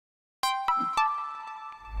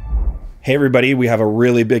Hey everybody, we have a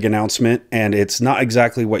really big announcement, and it's not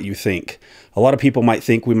exactly what you think. A lot of people might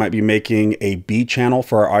think we might be making a B channel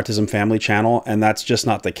for our Autism Family channel, and that's just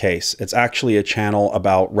not the case. It's actually a channel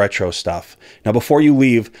about retro stuff. Now, before you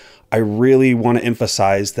leave, I really want to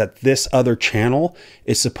emphasize that this other channel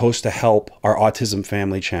is supposed to help our Autism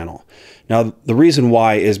Family channel. Now, the reason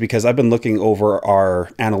why is because I've been looking over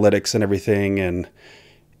our analytics and everything, and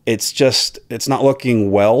it's not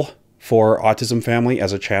looking well for Autism Family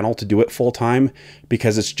as a channel to do it full time,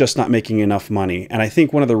 because it's just not making enough money. And I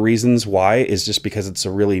think one of the reasons why is just because it's a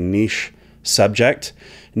really niche subject.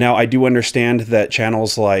 Now, I do understand that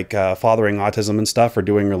channels like Fathering Autism and stuff are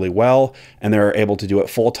doing really well, and they're able to do it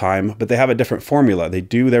full time, but they have a different formula. They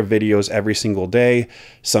do their videos every single day,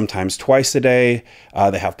 sometimes twice a day.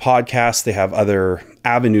 They have podcasts, they have other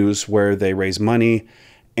avenues where they raise money.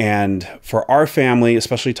 And for our family,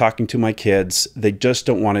 especially talking to my kids, they just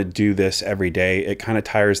don't want to do this every day. It kind of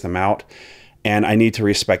tires them out, and I need to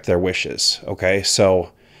respect their wishes. Okay.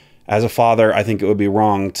 So as a father, I think it would be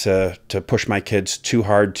wrong to push my kids too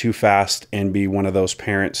hard, too fast, and be one of those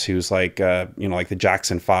parents who's like, like the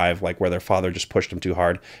Jackson 5, like where their father just pushed them too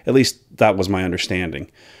hard. At least that was my understanding.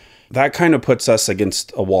 That kind of puts us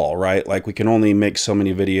against a wall, right? Like we can only make so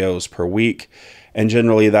many videos per week. And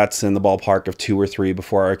generally that's in the ballpark of 2 or 3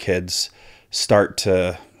 before our kids start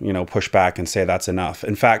to, push back and say that's enough.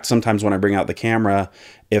 In fact, sometimes when I bring out the camera,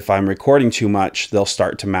 if I'm recording too much, they'll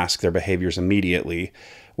start to mask their behaviors immediately,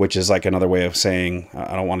 which is like another way of saying,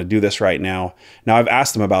 I don't want to do this right now. Now, I've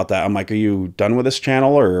asked them about that. I'm like, are you done with this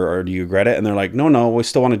channel or do you regret it? And they're like, no, we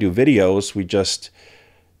still want to do videos. We just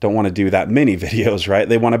don't want to do that many videos, right?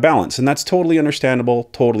 They want a balance, and that's totally understandable,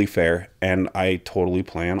 totally fair. And I totally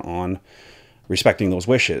plan on respecting those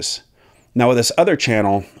wishes. Now with this other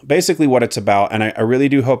channel, basically what it's about, and I really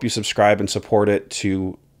do hope you subscribe and support it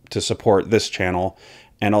to support this channel,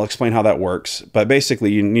 and I'll explain how that works. But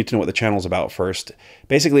basically you need to know what the channel is about first.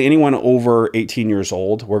 Basically anyone over 18 years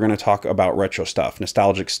old, we're going to talk about retro stuff,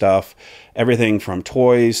 nostalgic stuff, everything from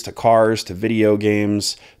toys to cars to video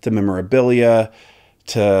games to memorabilia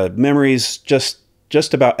to memories, just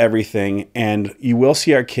about everything. And you will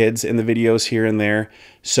see our kids in the videos here and there.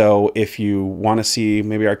 So if you want to see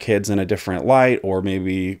maybe our kids in a different light, or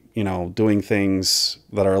maybe, doing things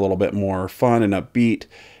that are a little bit more fun and upbeat,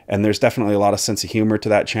 and there's definitely a lot of sense of humor to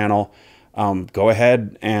that channel, go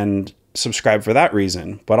ahead and subscribe for that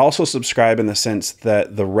reason. But also subscribe in the sense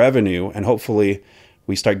that the revenue, and hopefully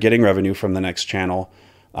we start getting revenue from the next channel.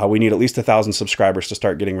 We need at least 1,000 subscribers to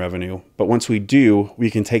start getting revenue. But once we do, we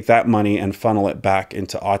can take that money and funnel it back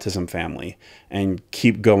into Autism Family and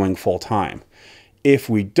keep going full time. If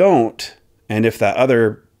we don't, and if that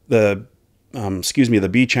the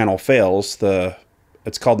B channel fails,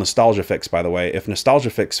 it's called Nostalgia Fix, by the way. If Nostalgia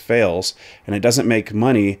Fix fails and it doesn't make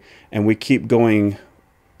money, and we keep going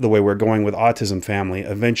the way we're going with Autism Family,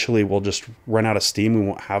 eventually we'll just run out of steam. We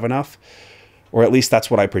won't have enough, or at least that's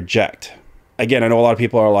what I project. Again, I know a lot of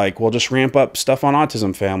people are like, well, just ramp up stuff on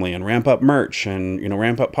Autism Family and ramp up merch and,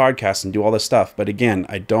 ramp up podcasts and do all this stuff. But again,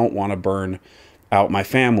 I don't want to burn out my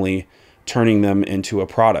family turning them into a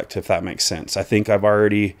product, if that makes sense. I think I've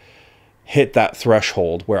already hit that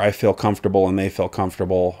threshold where I feel comfortable and they feel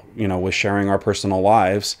comfortable, with sharing our personal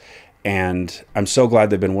lives. And I'm so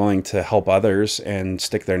glad they've been willing to help others and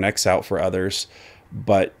stick their necks out for others.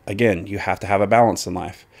 But again, you have to have a balance in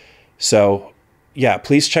life. So yeah,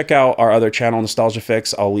 please check out our other channel, Nostalgia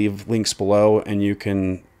Fix. I'll leave links below, and you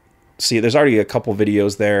can see there's already a couple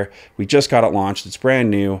videos there. We just got it launched. It's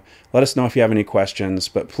brand new. Let us know if you have any questions,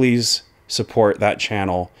 but please support that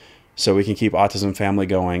channel so we can keep Autism Family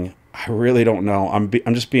going. I really don't know. I'm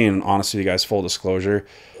just being honest with you guys, full disclosure.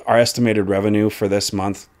 Our estimated revenue for this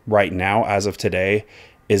month right now, as of today,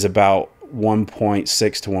 is about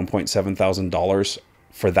 $1.6 to $1.7 thousand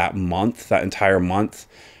for that month, that entire month.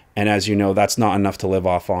 And as you know, that's not enough to live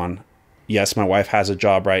off on. Yes, my wife has a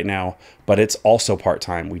job right now, but it's also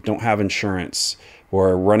part-time. We don't have insurance.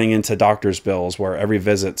 We're running into doctor's bills where every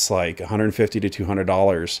visit's like $150 to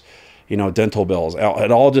 $200, dental bills.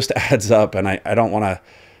 It all just adds up. And I don't want to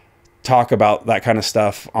talk about that kind of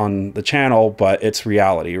stuff on the channel, but it's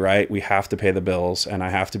reality, right? We have to pay the bills, and I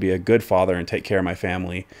have to be a good father and take care of my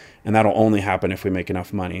family. And that'll only happen if we make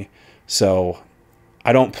enough money. So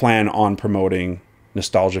I don't plan on promoting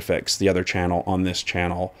Nostalgia Fix, the other channel, on this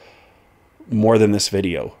channel more than this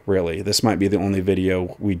video, really. This might be the only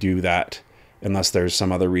video we do that, unless there's some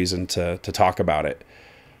other reason to talk about it.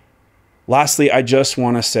 Lastly, I just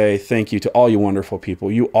want to say thank you to all you wonderful people.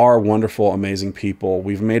 You are wonderful, amazing people.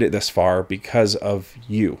 We've made it this far because of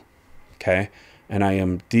you, okay? And I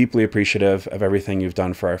am deeply appreciative of everything you've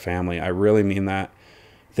done for our family. I really mean that.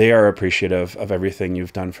 They are appreciative of everything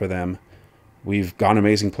you've done for them. We've gone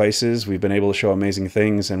amazing places. We've been able to show amazing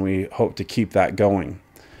things, and we hope to keep that going.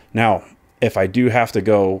 Now, if I do have to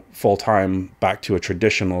go full-time back to a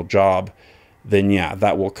traditional job, then yeah,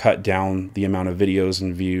 that will cut down the amount of videos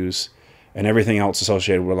and views and everything else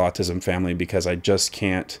associated with Autism Family, because I just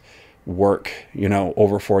can't work,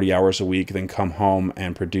 over 40 hours a week, then come home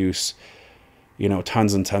and produce,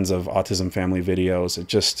 tons and tons of Autism Family videos. It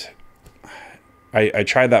just, I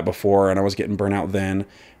tried that before and I was getting burnt out then.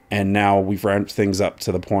 And now we've ramped things up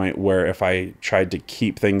to the point where if I tried to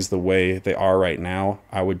keep things the way they are right now,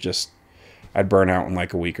 I'd burn out in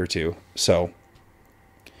like a week or two. So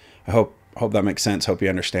I hope that makes sense. Hope you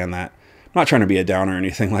understand that. I'm not trying to be a downer or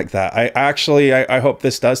anything like that. I hope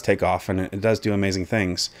this does take off and it does do amazing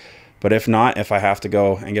things. But if not, if I have to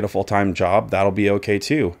go and get a full-time job, that'll be okay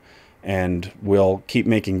too. And we'll keep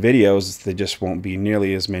making videos. They just won't be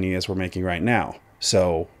nearly as many as we're making right now.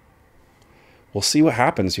 So we'll see what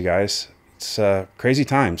happens, you guys. It's crazy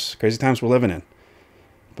times we're living in.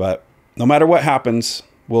 But no matter what happens,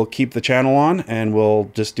 we'll keep the channel on and we'll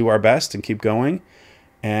just do our best and keep going.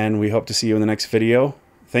 And we hope to see you in the next video.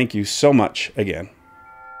 Thank you so much again.